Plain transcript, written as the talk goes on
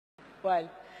Well,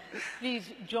 please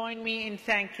join me in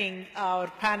thanking our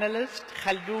panelists,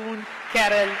 Khaldoon,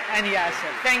 Carol, and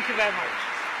Yasser. Thank you very much.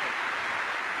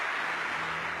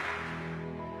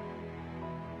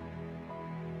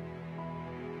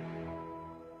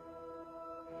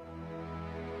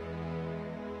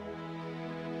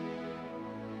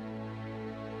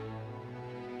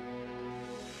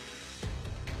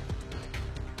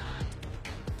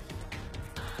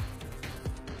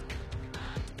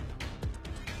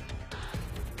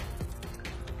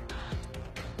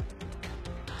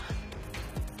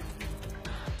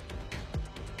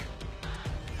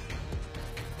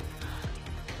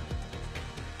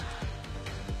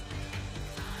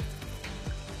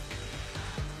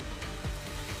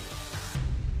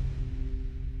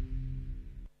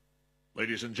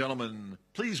 Ladies and gentlemen,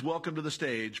 please welcome to the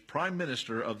stage Prime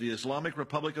Minister of the Islamic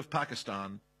Republic of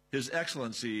Pakistan, His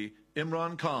Excellency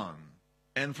Imran Khan.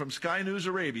 And from Sky News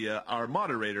Arabia, our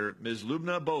moderator, Ms.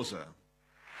 Lubna Boza.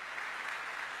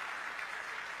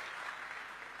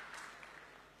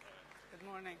 Good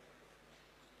morning.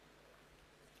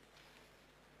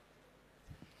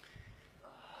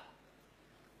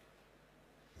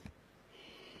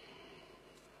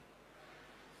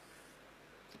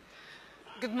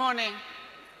 Good morning.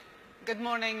 Good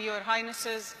morning, Your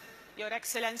Highnesses, Your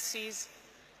Excellencies,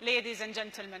 ladies and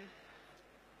gentlemen.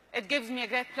 It gives me a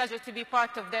great pleasure to be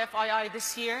part of the FII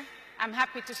this year. I'm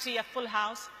happy to see a full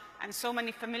house and so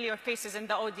many familiar faces in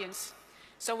the audience.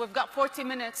 So we've got 40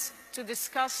 minutes to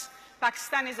discuss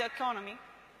Pakistani's economy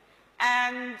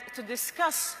and to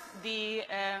discuss the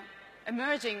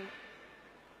emerging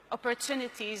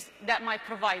opportunities that might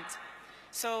provide.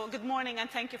 So good morning and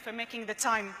thank you for making the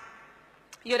time.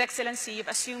 Your Excellency, you've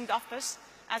assumed office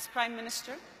as Prime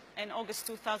Minister in August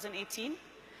 2018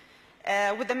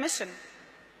 with a mission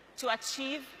to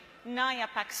achieve Naya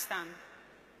Pakistan,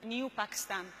 new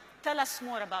Pakistan. Tell us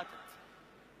more about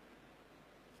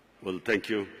it. Well, thank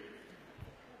you.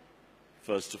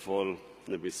 First of all,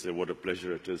 let me say what a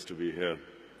pleasure it is to be here.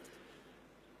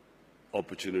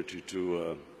 Opportunity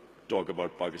to talk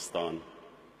about Pakistan,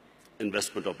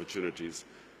 investment opportunities.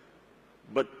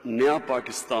 But Naya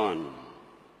Pakistan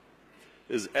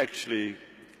is actually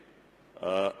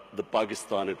the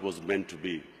Pakistan it was meant to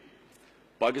be.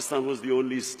 Pakistan was the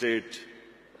only state,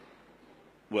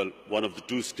 well, one of the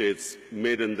two states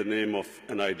made in the name of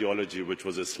an ideology which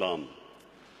was Islam.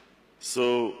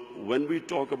 So when we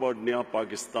talk about Naya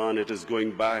Pakistan, it is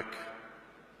going back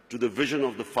to the vision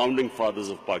of the founding fathers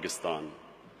of Pakistan.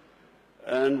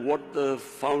 And what the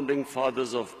founding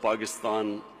fathers of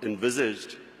Pakistan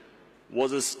envisaged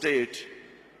was a state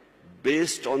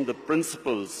based on the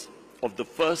principles of the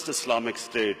first Islamic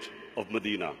state of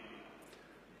Medina.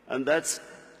 And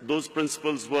those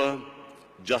principles were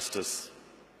justice,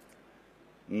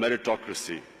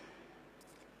 meritocracy,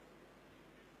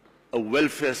 a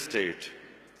welfare state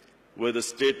where the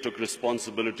state took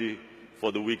responsibility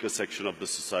for the weaker section of the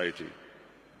society,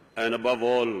 and above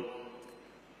all,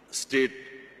 state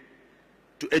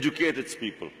to educate its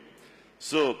people.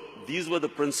 So these were the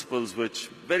principles which,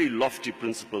 very lofty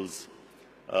principles,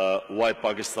 why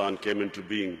Pakistan came into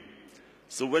being.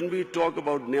 So when we talk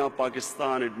about Naya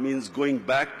Pakistan, it means going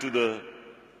back to the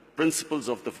principles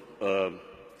of the,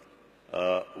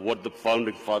 what the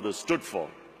founding fathers stood for.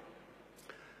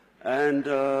 And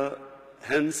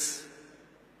hence,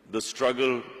 the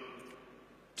struggle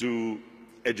to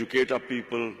educate our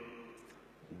people,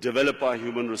 develop our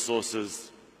human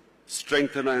resources,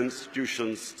 strengthen our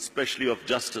institutions, especially of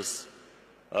justice.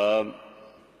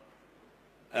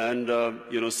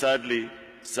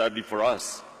 Sadly for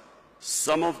us,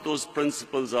 some of those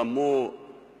principles are more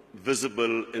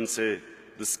visible in, say,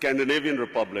 the Scandinavian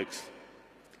republics,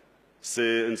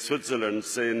 say in Switzerland,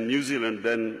 say in New Zealand,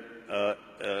 than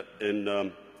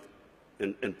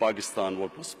in Pakistan,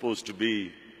 what was supposed to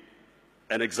be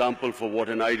an example for what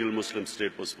an ideal Muslim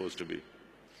state was supposed to be.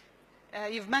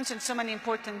 You've mentioned so many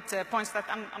important points that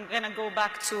I'm going to go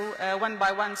back to one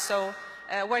by one. So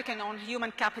working on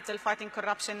human capital, fighting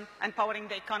corruption, empowering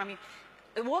the economy.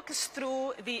 Walk us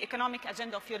through the economic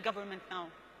agenda of your government now.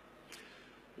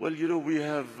 Well, you know, we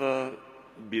have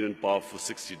been in power for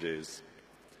 60 days.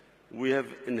 We have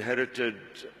inherited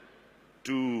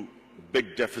two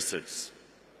big deficits,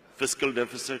 fiscal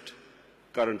deficit,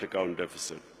 current account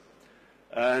deficit.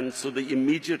 And so the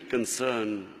immediate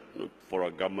concern for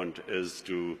our government is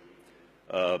to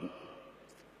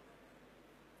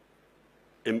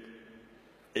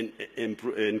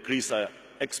increase our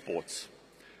exports.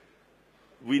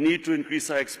 We need to increase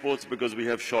our exports because we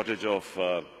have shortage of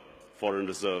foreign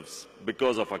reserves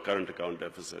because of our current account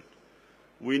deficit.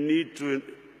 We need to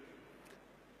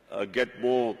get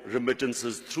more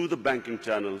remittances through the banking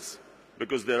channels,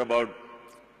 because there are about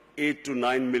 8 to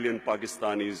 9 million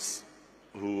Pakistanis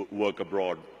who work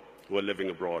abroad, who are living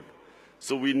abroad.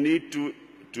 So we need to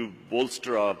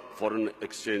bolster our foreign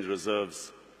exchange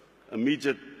reserves,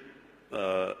 immediate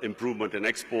improvement in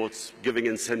exports, giving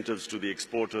incentives to the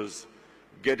exporters,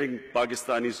 getting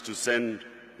Pakistanis to send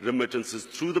remittances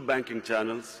through the banking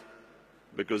channels,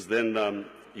 because then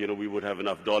we would have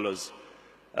enough dollars.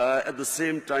 At the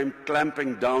same time,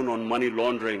 clamping down on money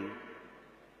laundering.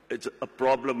 It's a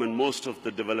problem in most of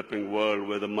the developing world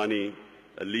where the money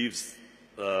leaves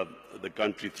the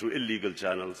country through illegal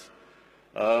channels.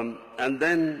 And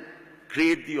then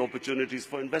create the opportunities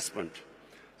for investment.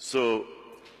 So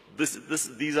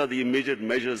these are the immediate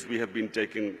measures we have been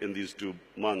taking in these 2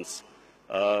 months.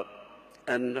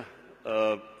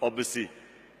 Obviously,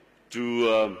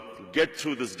 to get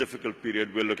through this difficult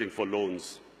period, we're looking for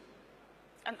loans.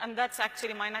 And that's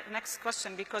actually my next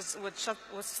question, because with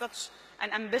such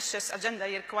an ambitious agenda,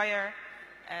 you require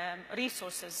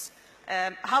resources.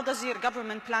 How does your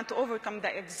government plan to overcome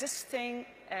the existing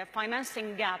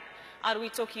financing gap? Are we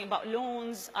talking about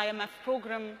loans, IMF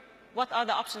program? What are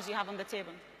the options you have on the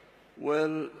table?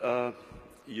 Well,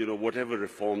 whatever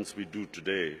reforms we do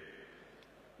today,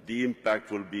 the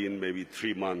impact will be in maybe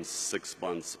 3 months, 6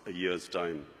 months, a year's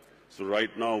time. So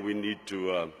right now we need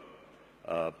to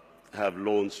have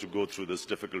loans to go through this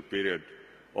difficult period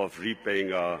of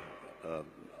repaying or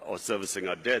servicing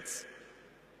our debts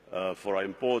for our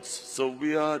imports. So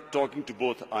we are talking to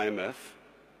both IMF,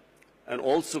 and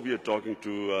also we are talking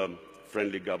to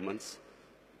friendly governments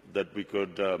that we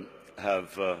could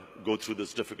go through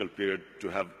this difficult period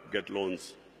to get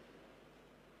loans.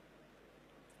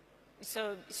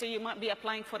 So you might be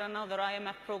applying for another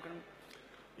IMF program?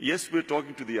 Yes, we're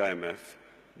talking to the IMF.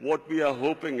 What we are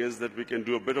hoping is that we can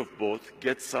do a bit of both,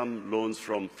 get some loans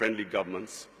from friendly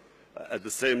governments, at the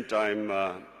same time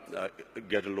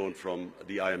get a loan from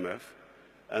the IMF,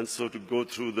 and so to go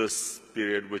through this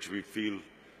period, which we feel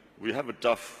we have a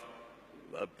tough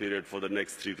period for the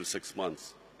next 3 to 6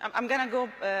 months. I'm going to go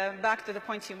back to the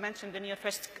point you mentioned in your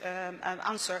first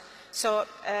answer. So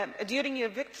during your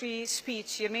victory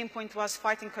speech, your main point was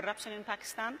fighting corruption in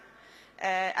Pakistan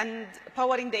and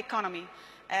powering the economy.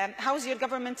 How is your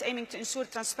government aiming to ensure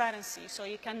transparency so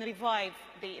you can revive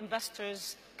the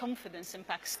investors' confidence in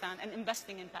Pakistan and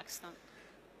investing in Pakistan?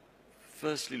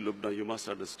 Firstly, Lubna, you must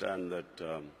understand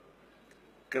that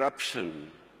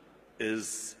corruption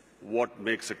is what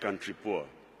makes a country poor.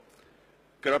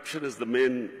 Corruption is the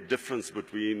main difference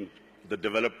between the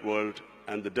developed world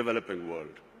and the developing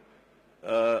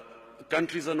world.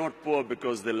 Countries are not poor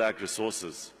because they lack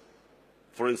resources.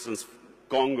 For instance,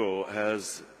 Congo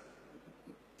has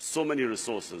so many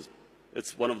resources.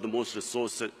 It's one of the most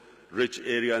resource-rich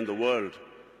areas in the world,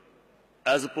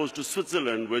 as opposed to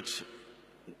Switzerland, which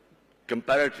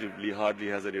comparatively hardly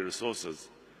has any resources.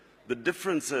 The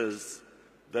difference is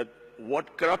that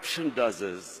what corruption does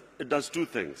is, it does 2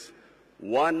 things.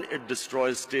 One, it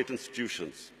destroys state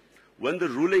institutions. When the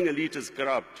ruling elite is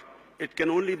corrupt, it can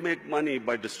only make money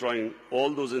by destroying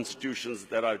all those institutions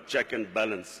that are check and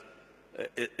balance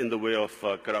in the way of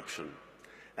corruption.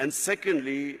 And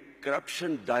secondly,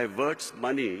 corruption diverts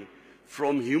money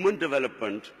from human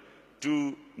development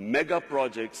to mega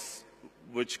projects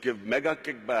which give mega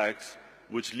kickbacks,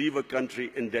 which leave a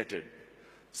country indebted.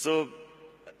 So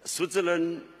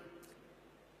Switzerland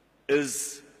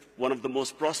is one of the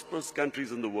most prosperous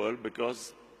countries in the world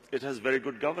because it has very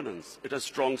good governance. It has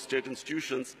strong state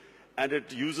institutions, and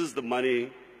it uses the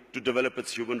money to develop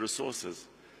its human resources.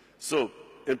 So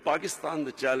in Pakistan,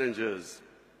 the challenge is,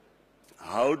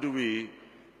 how do we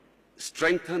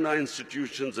strengthen our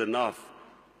institutions enough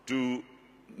to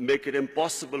make it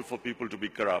impossible for people to be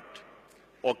corrupt,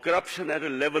 or corruption at a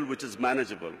level which is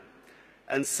manageable?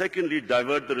 And secondly,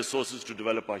 divert the resources to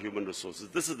develop our human resources.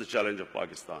 This is the challenge of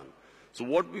Pakistan. So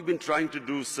what we've been trying to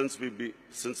do since we've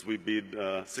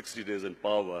been 60 days in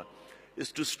power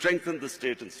is to strengthen the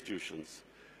state institutions,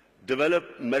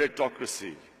 develop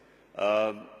meritocracy.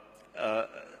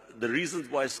 The reasons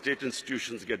why state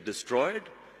institutions get destroyed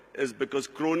is because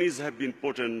cronies have been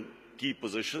put in key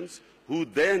positions, who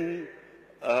then,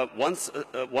 once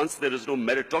there is no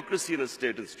meritocracy in a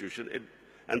state institution,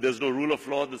 and there's no rule of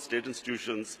law, the state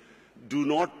institutions do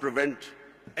not prevent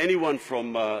anyone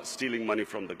from stealing money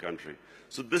from the country.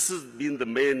 So this has been the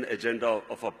main agenda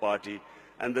of our party.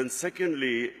 And then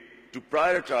secondly, to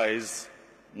prioritize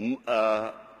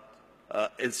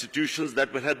institutions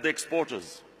that will help the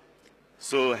exporters.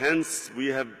 So hence, we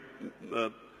have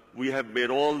made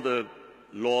all the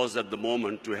laws at the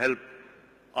moment to help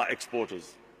our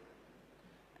exporters.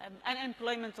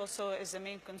 Unemployment also is a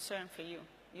main concern for you.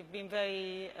 You've been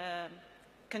very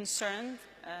concerned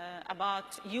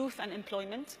about youth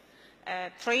unemployment,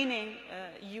 training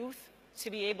youth to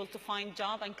be able to find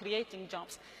jobs and creating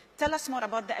jobs. Tell us more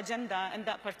about the agenda in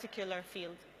that particular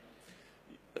field.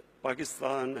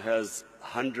 Pakistan has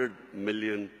 100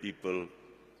 million people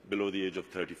below the age of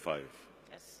 35.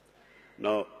 Yes.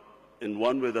 Now, in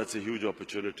one way, that's a huge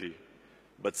opportunity.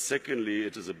 But secondly,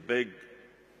 it is a big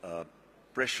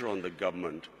pressure on the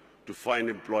government to find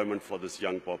employment for this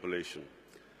young population.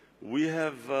 We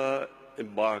have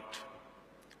embarked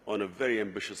on a very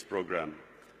ambitious program.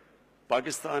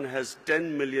 Pakistan has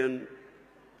 10 million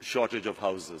shortage of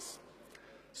houses.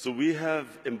 So we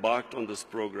have embarked on this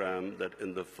program that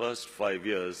in the first 5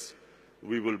 years,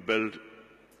 we will build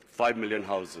 5 million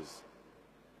houses.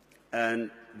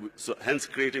 And so hence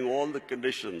creating all the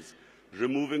conditions,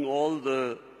 removing all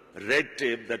the red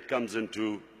tape that comes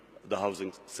into the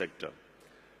housing sector.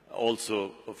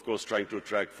 Also, of course, trying to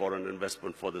attract foreign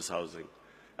investment for this housing.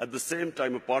 At the same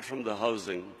time, apart from the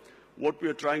housing, what we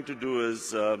are trying to do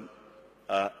is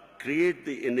create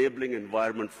the enabling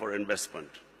environment for investment.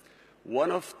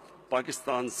 One of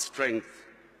Pakistan's strengths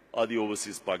are the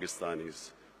overseas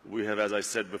Pakistanis. We have, as I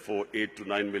said before, 8 to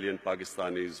 9 million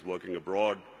Pakistanis working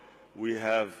abroad. We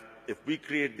have, if we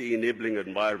create the enabling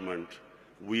environment,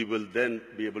 we will then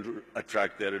be able to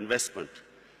attract their investment.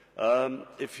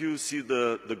 If you see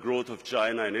the growth of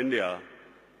China and India,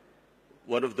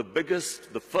 one of the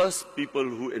biggest, the first people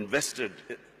who invested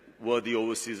were the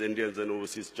overseas Indians and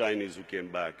overseas Chinese who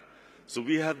came back. So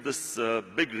we have this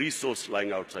big resource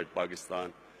lying outside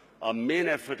Pakistan. Our main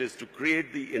effort is to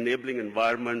create the enabling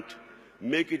environment,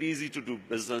 make it easy to do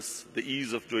business, the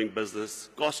ease of doing business,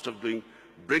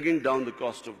 bringing down the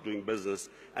cost of doing business,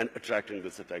 and attracting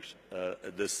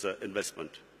this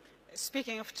investment.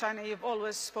 Speaking of China, you've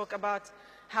always spoke about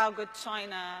how good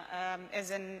China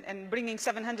is in bringing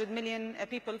 700 million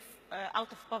people out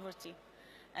of poverty.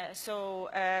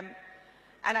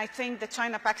 And I think the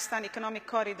China-Pakistan Economic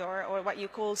Corridor, or what you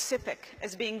call CPEC,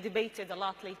 is being debated a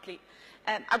lot lately.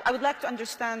 I would like to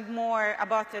understand more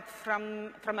about it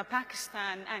from a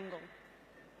Pakistan angle.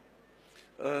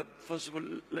 First of all,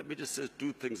 let me just say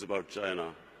two things about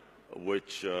China,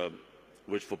 which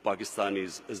for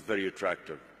Pakistanis is very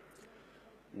attractive.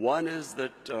 One is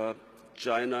that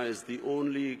China is the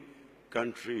only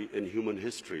country in human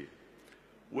history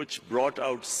which brought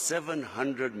out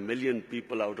 700 million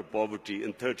people out of poverty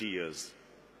in 30 years.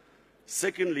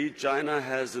 Secondly, China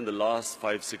has, in the last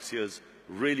 5-6 years,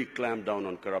 really clamped down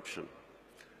on corruption.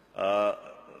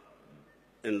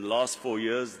 In the last 4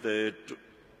 years,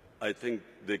 I think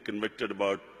they convicted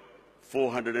about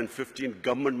 415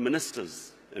 government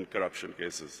ministers in corruption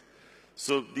cases.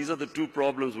 So these are the two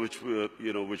problems which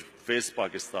face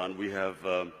Pakistan. We have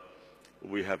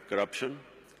corruption.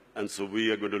 And so we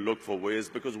are going to look for ways,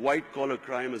 because white-collar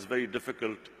crime is very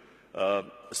difficult,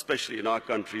 especially in our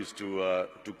countries, to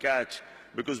catch,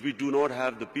 because we do not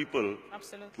have the people.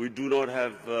 Absolutely. We do not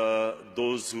have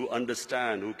those who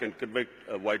understand, who can convict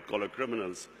white-collar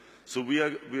criminals. So we are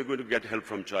going to get help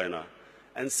from China.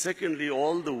 And secondly,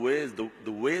 all the ways,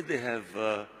 the way they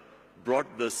have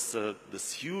brought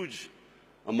this huge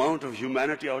amount of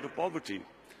humanity out of poverty.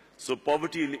 So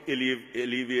poverty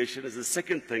alleviation is the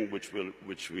second thing which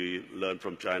we learn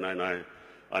from China, and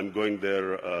I'm going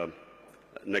there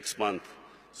next month.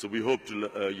 So we hope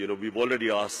to, we've already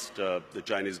asked the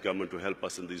Chinese government to help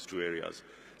us in these two areas.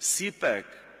 CPEC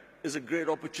is a great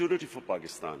opportunity for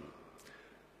Pakistan.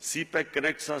 CPEC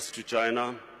connects us to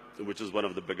China, which is one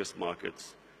of the biggest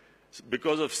markets.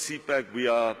 Because of CPEC, we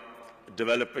are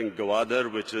developing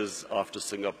Gwadar, which is, after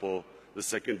Singapore, the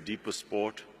second deepest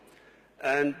port.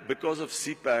 And because of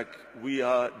CPEC, we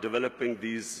are developing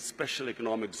these special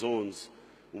economic zones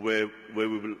where we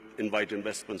will invite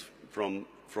investments from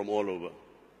all over.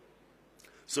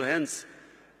 So hence,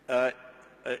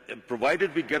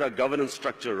 provided we get our governance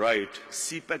structure right,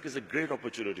 CPEC is a great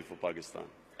opportunity for Pakistan.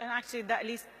 And actually that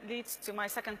leads to my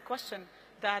second question,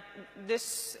 that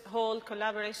this whole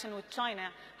collaboration with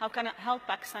China, how can it help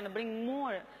Pakistan bring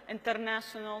more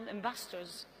international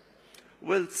investors?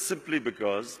 Well, simply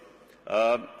because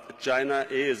China,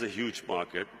 A, is a huge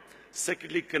market.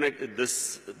 Secondly,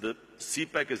 the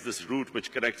CPEC is this route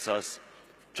which connects us,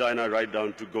 China, right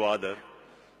down to Gwadar.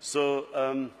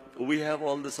 So we have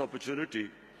all this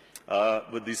opportunity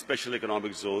with these special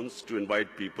economic zones to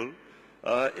invite people.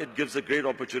 It gives a great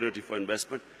opportunity for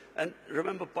investment. And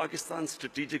remember Pakistan's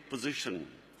strategic position.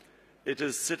 It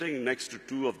is sitting next to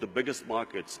two of the biggest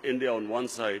markets, India on one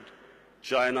side,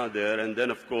 China there, and then,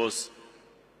 of course,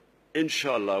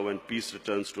 inshallah, when peace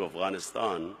returns to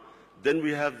Afghanistan, Then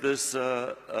we have this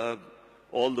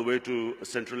all the way to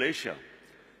Central Asia.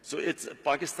 So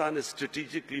Pakistan is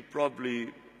strategically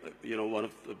probably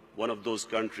one of those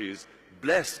countries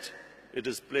blessed. It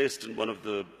is placed in one of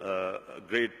the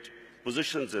great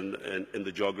positions in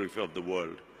the geography of the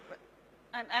world.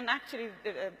 And actually,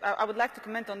 I would like to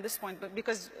comment on this point, but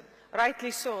because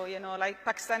rightly so, like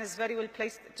Pakistan is very well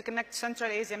placed to connect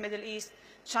Central Asia, Middle East,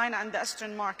 China, and the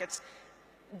Western markets.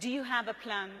 Do you have a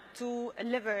plan to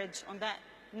leverage on that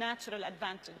natural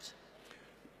advantage?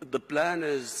 The plan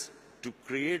is to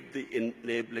create the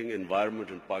enabling environment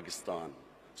in Pakistan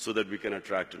so that we can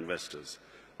attract investors.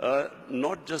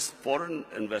 Not just foreign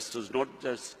investors, not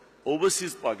just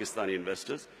overseas Pakistani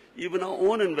investors, even our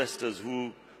own investors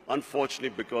who,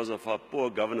 unfortunately, because of our poor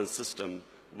governance system,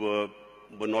 were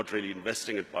not really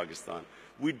investing in Pakistan.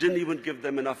 We didn't even give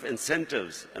them enough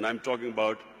incentives, and I'm talking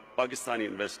about Pakistani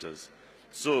investors.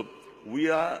 So we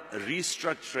are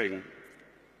restructuring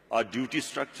our duty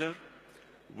structure.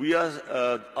 We are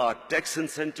our tax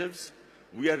incentives.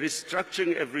 We are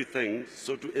restructuring everything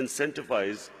so to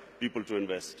incentivize people to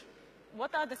invest.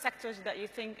 What are the sectors that you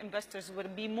think investors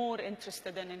would be more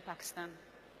interested in Pakistan?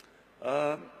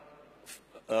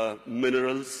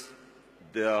 Minerals.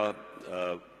 There are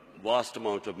vast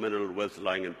amount of mineral wealth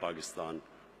lying in Pakistan.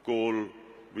 Coal.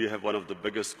 We have one of the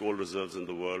biggest coal reserves in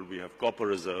the world. We have copper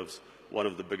reserves, one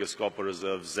of the biggest copper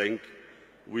reserves. Zinc.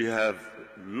 We have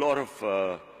a lot of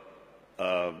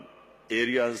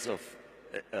areas of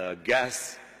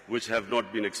gas which have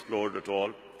not been explored at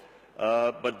all.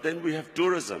 But then we have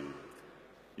tourism.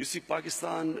 You see,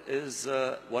 Pakistan is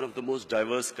one of the most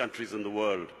diverse countries in the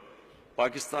world.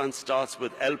 Pakistan starts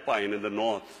with alpine in the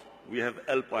north. We have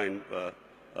alpine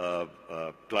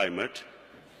climate.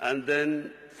 And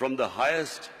then from the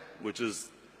highest, which is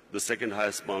the second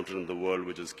highest mountain in the world,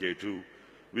 which is K2,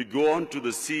 we go on to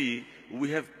the sea. We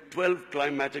have 12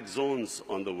 climatic zones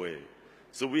on the way.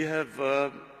 So we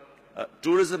have,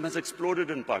 tourism has exploded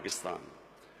in Pakistan.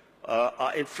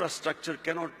 Our infrastructure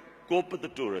cannot cope with the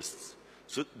tourists.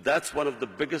 So that's one of the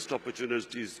biggest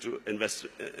opportunities to invest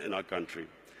in our country.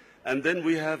 And then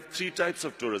we have three types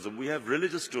of tourism. We have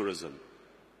religious tourism.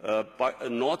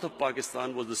 North of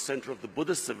Pakistan was the center of the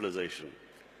Buddhist civilization.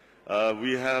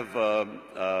 We have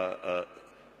the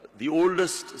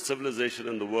oldest civilization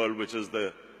in the world, which is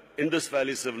the Indus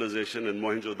Valley civilization in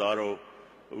Mohenjo-daro.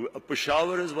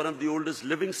 Peshawar is one of the oldest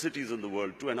living cities in the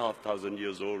world, 2,500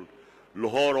 years old.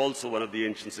 Lahore also one of the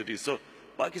ancient cities. So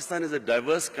Pakistan is a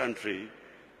diverse country.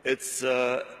 It's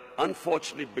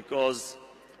unfortunately because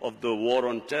of the war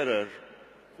on terror,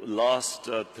 last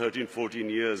 13, 14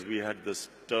 years, we had this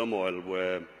turmoil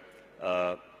where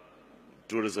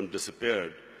tourism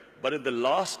disappeared. But in the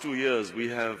last 2 years, we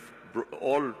have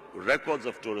all records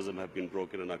of tourism have been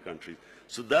broken in our country.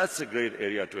 So that's a great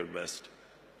area to invest.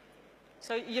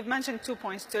 So you've mentioned 2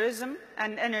 points, tourism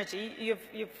and energy.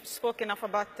 You've spoken enough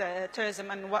about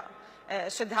tourism and what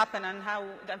should happen and how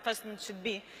the investment should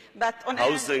be. But on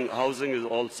housing is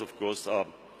also, of course,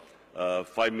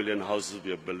 5 million houses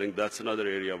we are building. That's another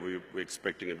area we're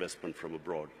expecting investment from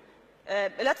abroad.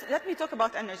 Let me talk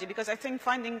about energy, because I think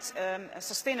finding a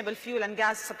sustainable fuel and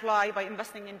gas supply by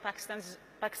investing in Pakistan's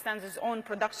own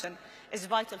production is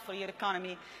vital for your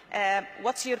economy.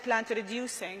 What's your plan to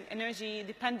reducing energy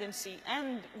dependency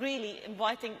and really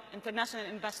inviting international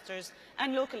investors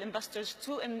and local investors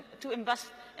to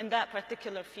invest in that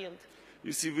particular field?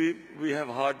 You see, we have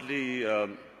hardly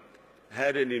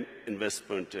had any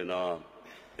investment in our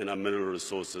mineral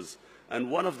resources. And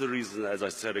one of the reasons, as I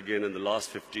said again, in the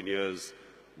last 15 years,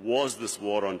 was this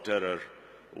war on terror,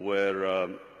 where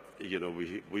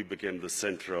we became the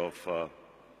center of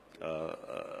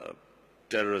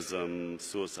terrorism,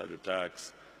 suicide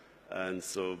attacks, and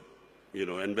so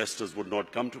investors would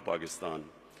not come to Pakistan.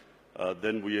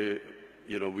 Then we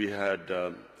had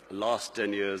last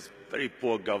 10 years very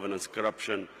poor governance,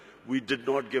 corruption. We did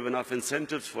not give enough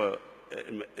incentives for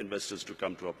investors to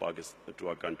come to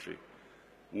our country.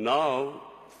 Now,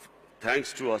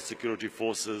 thanks to our security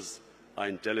forces, our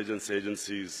intelligence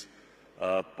agencies,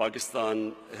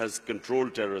 Pakistan has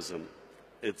controlled terrorism.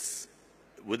 It's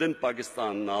within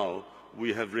Pakistan now,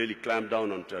 we have really clamped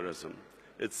down on terrorism.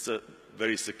 It's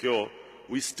very secure.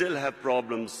 We still have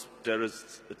problems,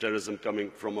 terrorism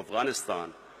coming from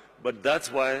Afghanistan, but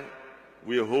that's why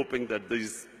we are hoping that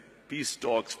these peace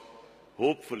talks,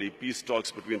 hopefully peace talks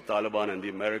between Taliban and the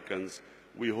Americans,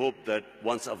 we hope that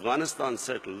once Afghanistan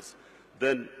settles,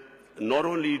 then not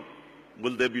only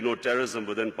will there be no terrorism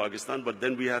within Pakistan, but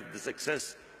then we have this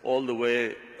access all the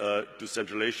way to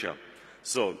Central Asia.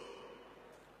 So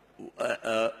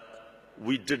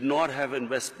we did not have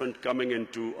investment coming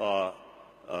into our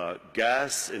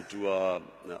gas, into our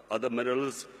other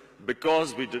minerals,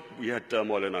 because we had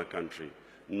turmoil in our country.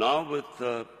 Now with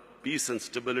peace and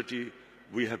stability,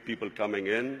 we have people coming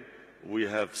in. We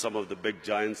have some of the big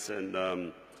giants in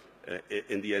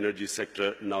the energy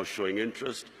sector now showing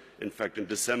interest. In fact, in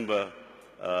December,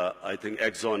 I think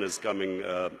Exxon is coming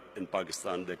in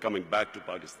Pakistan. They're coming back to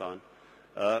Pakistan.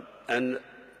 And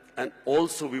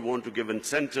also we want to give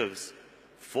incentives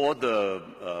for the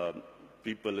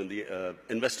people in the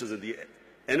investors in the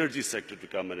energy sector to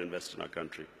come and invest in our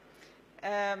country.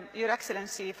 Your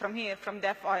Excellency, from here, from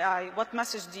the FII, what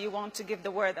message do you want to give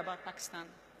the world about Pakistan?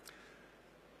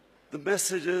 The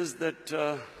message is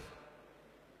that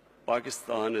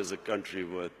Pakistan is a country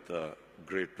with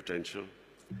great potential.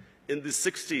 In the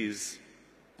 60s,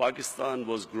 Pakistan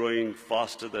was growing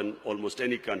faster than almost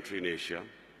any country in Asia,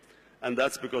 and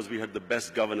that's because we had the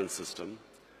best governance system.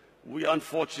 We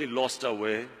unfortunately lost our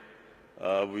way.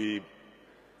 In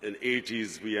the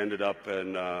 80s, we ended up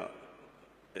in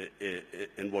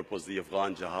what was the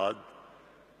Afghan Jihad.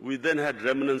 We then had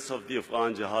remnants of the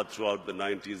Afghan Jihad throughout the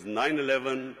 90s.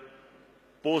 9/11,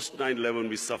 post 9/11,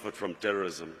 we suffered from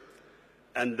terrorism.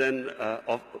 And then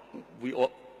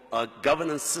our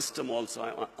governance system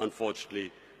also,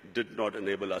 unfortunately, did not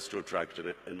enable us to attract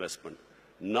investment.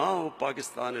 Now,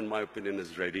 Pakistan, in my opinion,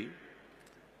 is ready.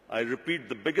 I repeat,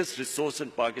 the biggest resource in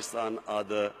Pakistan are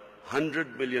the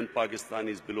 100 million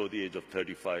Pakistanis below the age of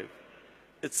 35.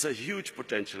 It's a huge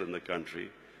potential in the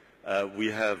country. We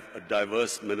have a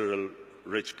diverse,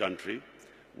 mineral-rich country,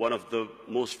 one of the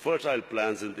most fertile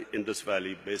lands in the Indus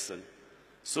Valley Basin.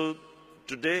 So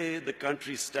today, the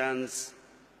country stands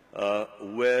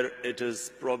where it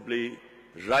is probably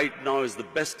right now is the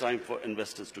best time for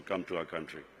investors to come to our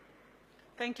country.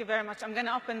 Thank you very much. I'm going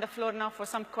to open the floor now for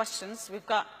some questions. We've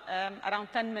got around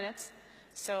 10 minutes.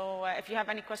 So if you have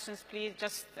any questions, please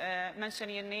just mention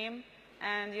your name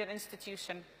and your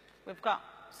institution. We've got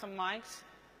some mics.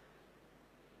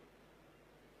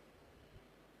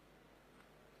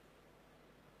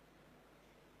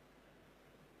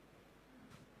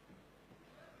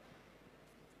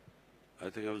 I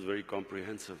think I was very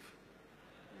comprehensive.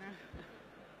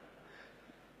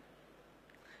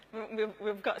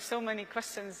 We've got so many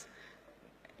questions.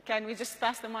 Can we just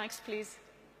pass the mics, please?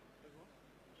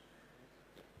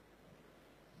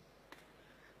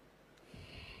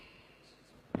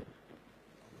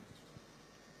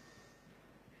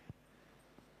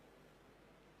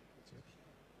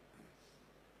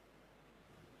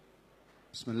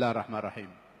 Bismillah ar-Rahman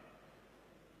ar-Rahim.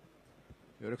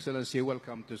 Your Excellency,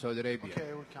 welcome to Saudi Arabia.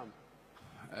 Okay,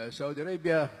 welcome. Saudi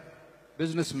Arabia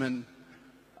businessmen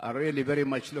are really very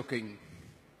much looking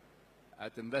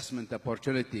at investment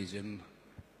opportunities in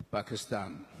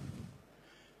Pakistan.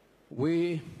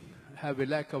 We have a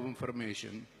lack of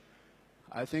information.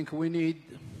 I think we need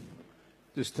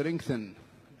to strengthen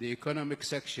the economic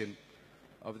section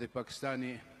of the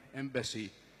Pakistani embassy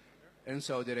in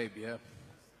Saudi Arabia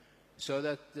so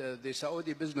that the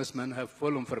Saudi businessmen have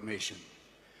full information.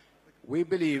 We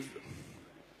believe,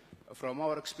 from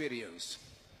our experience,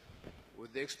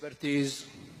 with the expertise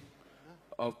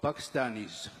of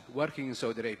Pakistanis working in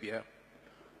Saudi Arabia,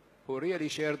 who really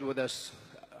shared with us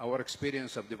our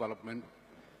experience of development,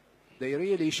 they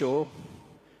really show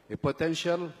a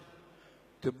potential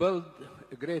to build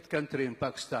a great country in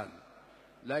Pakistan,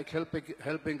 like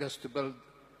helping us to build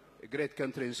a great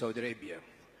country in Saudi Arabia.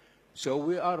 So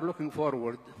we are looking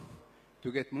forward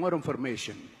to get more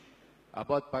information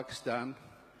about Pakistan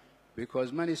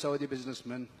because many Saudi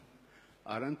businessmen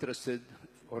are interested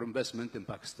for investment in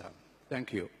Pakistan.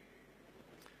 Thank you.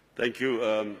 Thank you.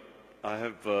 I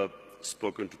have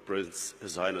spoken to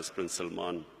His Highness Prince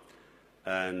Salman,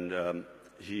 and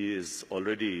he is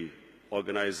already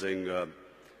organizing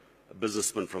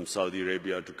businessmen from Saudi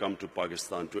Arabia to come to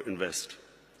Pakistan to invest.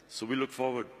 So we look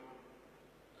forward.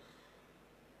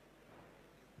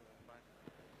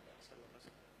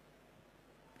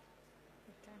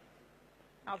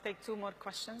 I'll take two more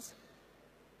questions.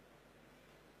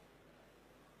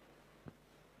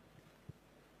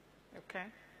 Okay.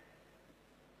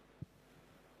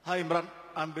 Hi, Imran.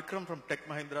 I'm Vikram from Tech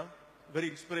Mahindra. Very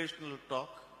inspirational talk.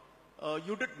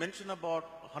 You did mention about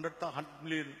 100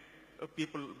 million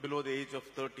people below the age of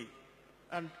 30.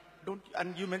 And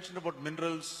you mentioned about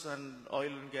minerals and oil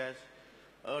and gas.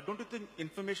 Don't you think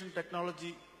information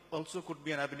technology also could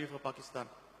be an avenue for Pakistan?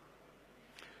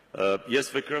 Yes,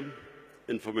 Vikram.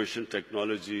 Information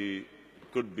technology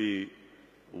could be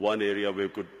one area where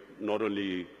we could not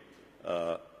only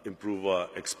improve our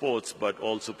exports, but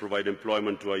also provide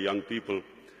employment to our young people.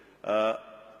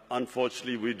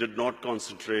 Unfortunately, we did not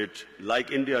concentrate,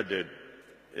 like India did,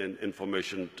 in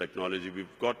information technology.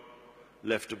 We've got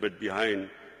left a bit behind,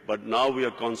 but now we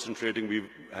are concentrating,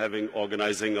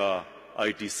 organizing our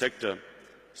IT sector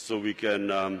so we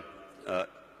can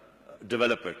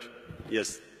develop it.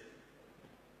 Yes.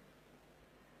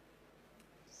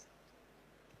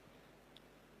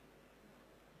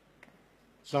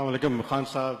 Assalamu alaikum, Khan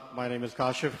Saab. My name is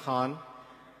Kashif Khan.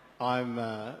 I'm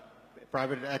a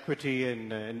private equity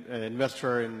and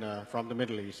investor from the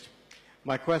Middle East.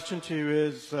 My question to you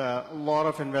is, a lot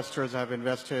of investors have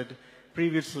invested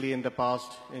previously in the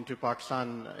past into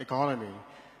Pakistan economy.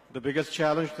 The biggest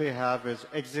challenge they have is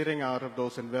exiting out of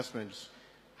those investments.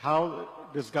 How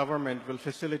this government will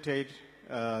facilitate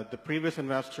the previous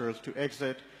investors to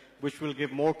exit, which will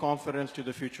give more confidence to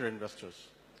the future investors?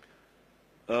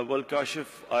 Well, Kashif,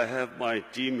 I have my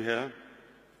team here.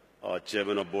 Our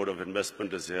chairman of board of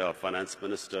investment is here, our finance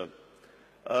minister,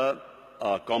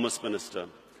 our commerce minister.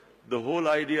 The whole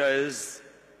idea is,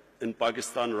 in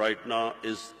Pakistan right now,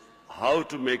 is how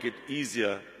to make it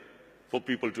easier for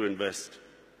people to invest,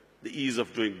 the ease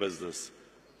of doing business.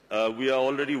 We are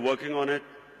already working on it,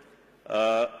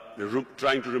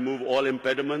 trying to remove all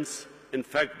impediments. In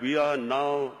fact, we are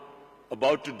now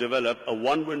about to develop a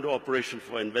one-window operation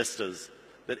for investors,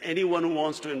 that anyone who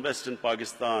wants to invest in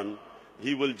Pakistan,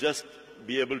 he will just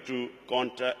be able to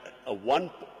contact one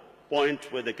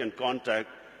point where they can contact,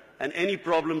 and any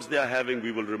problems they are having,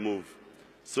 we will remove.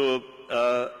 So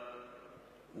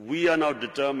we are now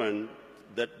determined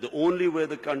that the only way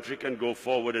the country can go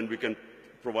forward and we can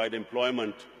provide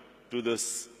employment to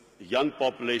this young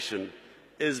population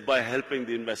is by helping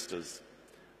the investors.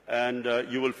 And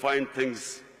you will find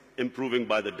things improving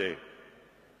by the day.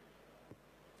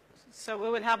 So we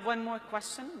will have one more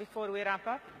question before we wrap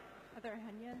up. Heather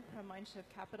Henyan from Mindshift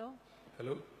Capital.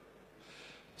 Hello.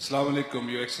 Assalamu alaikum,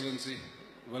 Your Excellency.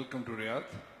 Welcome to Riyadh.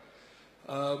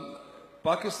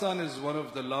 Pakistan is one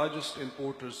of the largest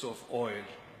importers of oil,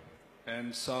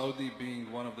 and Saudi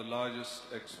being one of the largest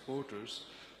exporters.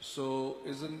 So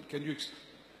can you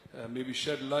maybe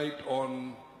shed light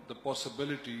on the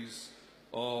possibilities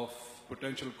of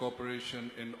potential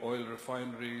cooperation in oil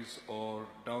refineries or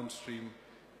downstream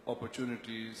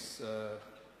opportunities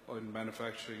in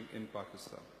manufacturing in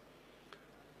Pakistan?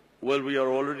 Well, we are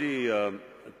already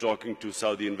talking to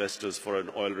Saudi investors for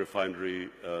an oil refinery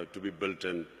to be built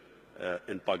in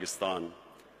Pakistan.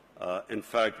 In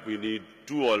fact, we need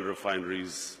 2 oil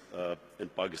refineries in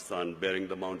Pakistan bearing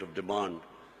the amount of demand.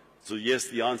 So yes,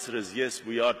 the answer is yes,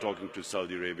 we are talking to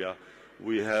Saudi Arabia.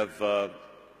 We have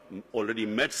already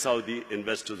met Saudi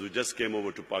investors who just came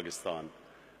over to Pakistan.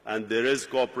 And there is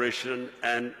cooperation,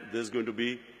 and there's going to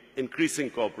be increasing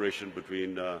cooperation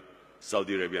between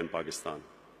Saudi Arabia and Pakistan.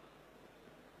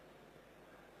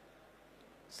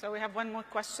 So we have one more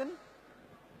question.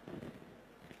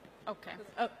 Okay.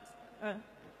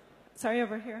 Sorry,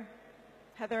 over here.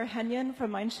 Heather Henyan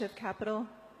from Mindshift Capital.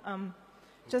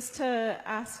 Just to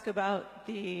ask about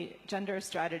the gender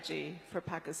strategy for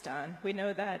Pakistan. We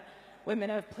know that women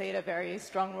have played a very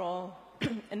strong role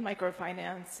in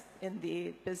microfinance, in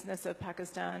the business of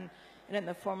Pakistan, and in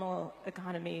the formal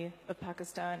economy of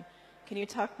Pakistan. Can you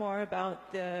talk more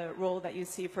about the role that you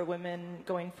see for women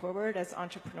going forward as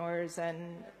entrepreneurs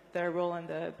and their role in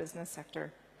the business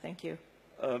sector? Thank you.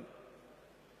 The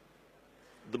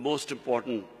most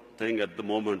important thing at the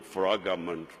moment for our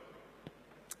government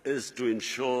is to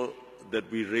ensure that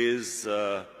we raise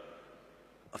a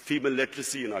female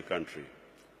literacy in our country.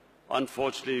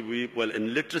 Unfortunately,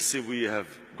 in literacy we have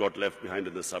got left behind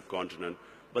in the subcontinent,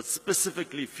 but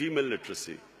specifically female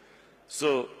literacy.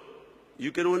 So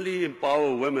you can only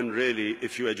empower women really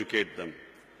if you educate them.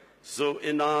 So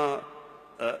in the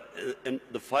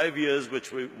 5 years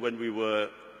when we were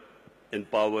in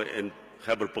power in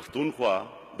Khyber Pakhtunkhwa,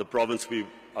 the province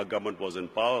our government was in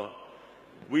power,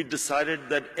 we decided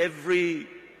that every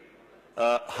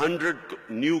 100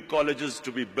 new colleges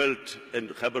to be built in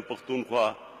Khyber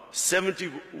Pakhtunkhwa,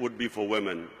 70 would be for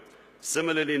women.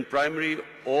 Similarly, in primary,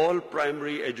 all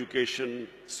primary education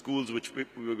schools which we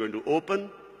were going to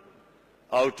open,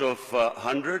 out of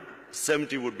 100,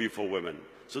 70 would be for women.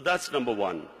 So that's number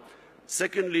one.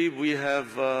 Secondly, we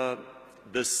have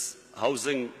this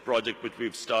housing project which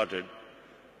we've started.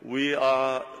 We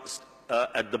are,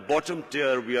 at the bottom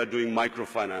tier, we are doing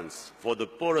microfinance for the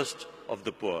poorest of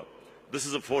the poor. This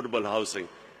is affordable housing.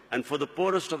 And for the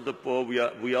poorest of the poor,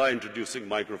 we are introducing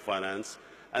microfinance.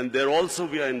 And there also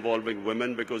we are involving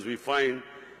women because we find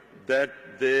that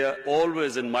they are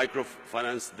always in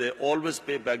microfinance, they always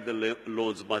pay back the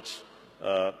loans much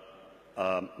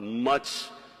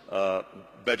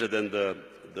better than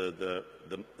the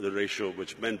ratio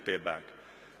which men pay back.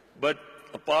 But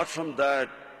apart from that,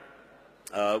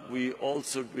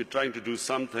 we're trying to do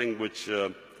something which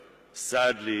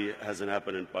sadly hasn't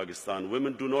happened in Pakistan.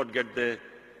 Women do not get their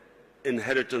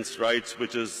inheritance rights,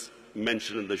 which is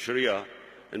mentioned in the Sharia.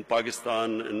 In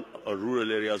Pakistan, in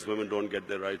rural areas, women don't get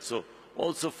their rights. So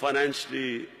also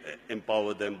financially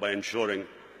empower them by ensuring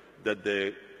that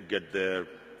they get their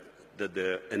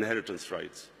inheritance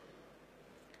rights.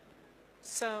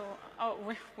 So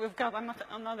we've got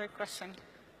another question,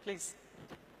 please.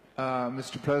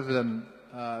 Mr. President,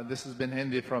 this has been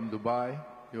Hindi from Dubai,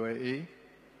 UAE.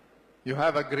 You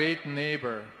have a great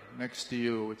neighbor next to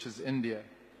you, which is India,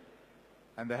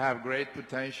 and they have great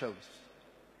potentials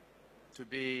to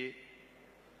be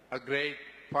a great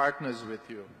partners with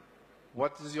you.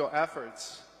 What is your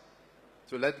efforts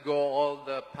to let go all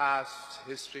the past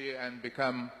history and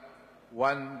become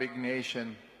one big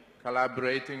nation,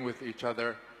 collaborating with each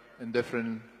other in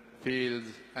different fields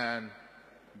and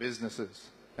businesses?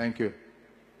 Thank you.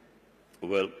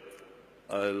 Well,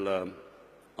 I'll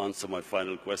answer my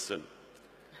final question.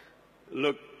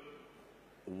 Look,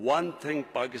 one thing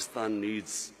Pakistan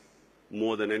needs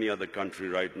more than any other country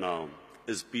right now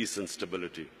is peace and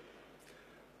stability.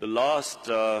 The last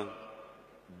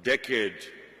decade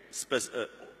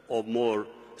or more,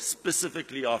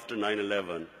 specifically after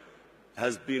 9/11,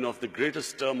 has been of the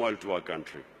greatest turmoil to our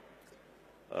country.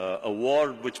 A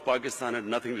war which Pakistan had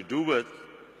nothing to do with.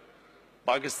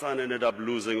 Pakistan ended up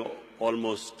losing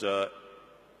almost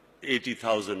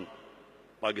 80,000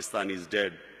 Pakistanis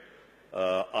dead.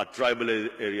 Our tribal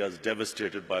areas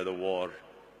devastated by the war.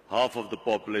 Half of the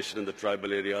population in the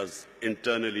tribal areas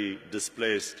internally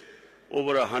displaced.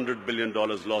 Over $100 billion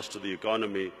lost to the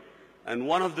economy. And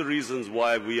one of the reasons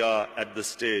why we are at this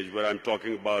stage where I'm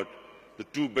talking about the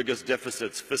two biggest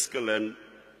deficits, fiscal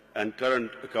and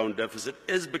current account deficit,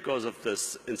 is because of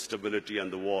this instability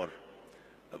and the war,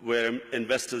 where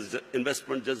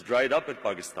investment just dried up in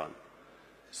Pakistan.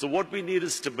 So what we need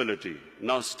is stability.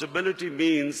 Now, stability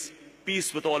means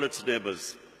peace with all its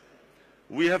neighbors.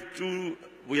 We have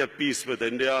peace with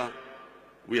India,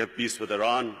 we have peace with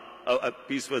Iran,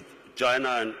 peace with China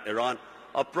and Iran.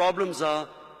 Our problems are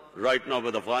right now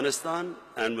with Afghanistan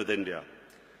and with India.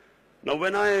 Now,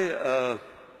 when I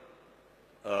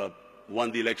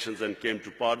won the elections and came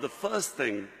to power, the first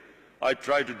thing I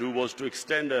tried to do was to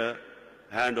extend a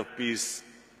hand of peace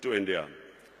to India.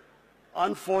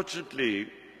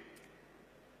 Unfortunately,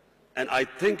 and I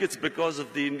think it's because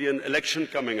of the Indian election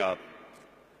coming up,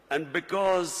 and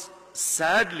because,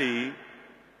 sadly,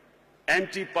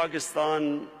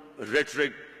 anti-Pakistan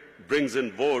rhetoric brings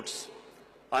in votes,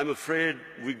 I'm afraid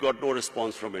we got no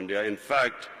response from India. In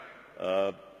fact,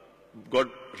 got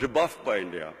rebuffed by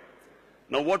India.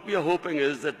 Now, what we are hoping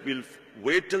is that we'll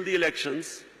wait till the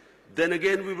elections, then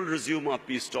again we will resume our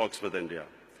peace talks with India.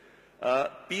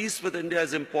 Peace with India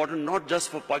is important not just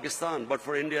for Pakistan, but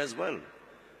for India as well.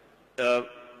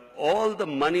 All the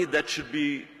money that should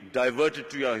be diverted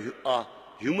to our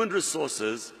human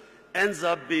resources ends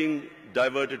up being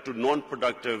diverted to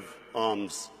non-productive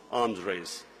arms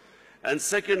race. And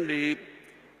secondly,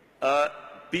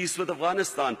 peace with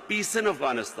Afghanistan, peace in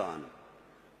Afghanistan.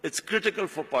 It's critical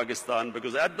for Pakistan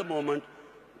because at the moment,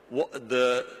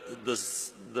 the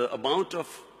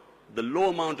low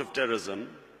amount of terrorism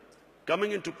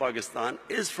coming into Pakistan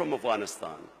is from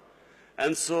Afghanistan.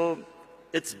 And so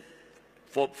it's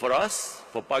for us,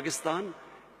 for Pakistan,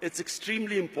 it's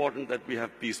extremely important that we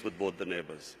have peace with both the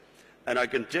neighbors. And I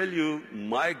can tell you,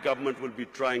 my government will be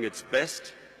trying its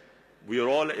best. We are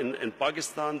all in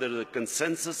Pakistan, there is a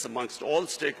consensus amongst all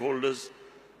stakeholders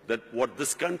that what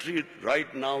this country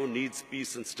right now needs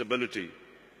peace and stability.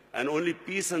 And only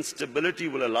peace and stability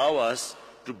will allow us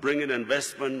to bring in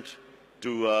investment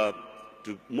to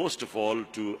most of all,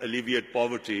 to alleviate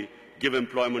poverty, give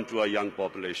employment to our young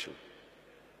population.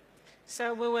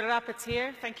 So we will wrap it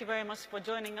here. Thank you very much for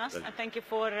joining us, and thank you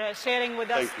for sharing with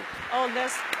us all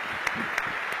this.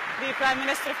 The Prime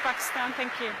Minister of Pakistan,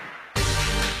 thank you.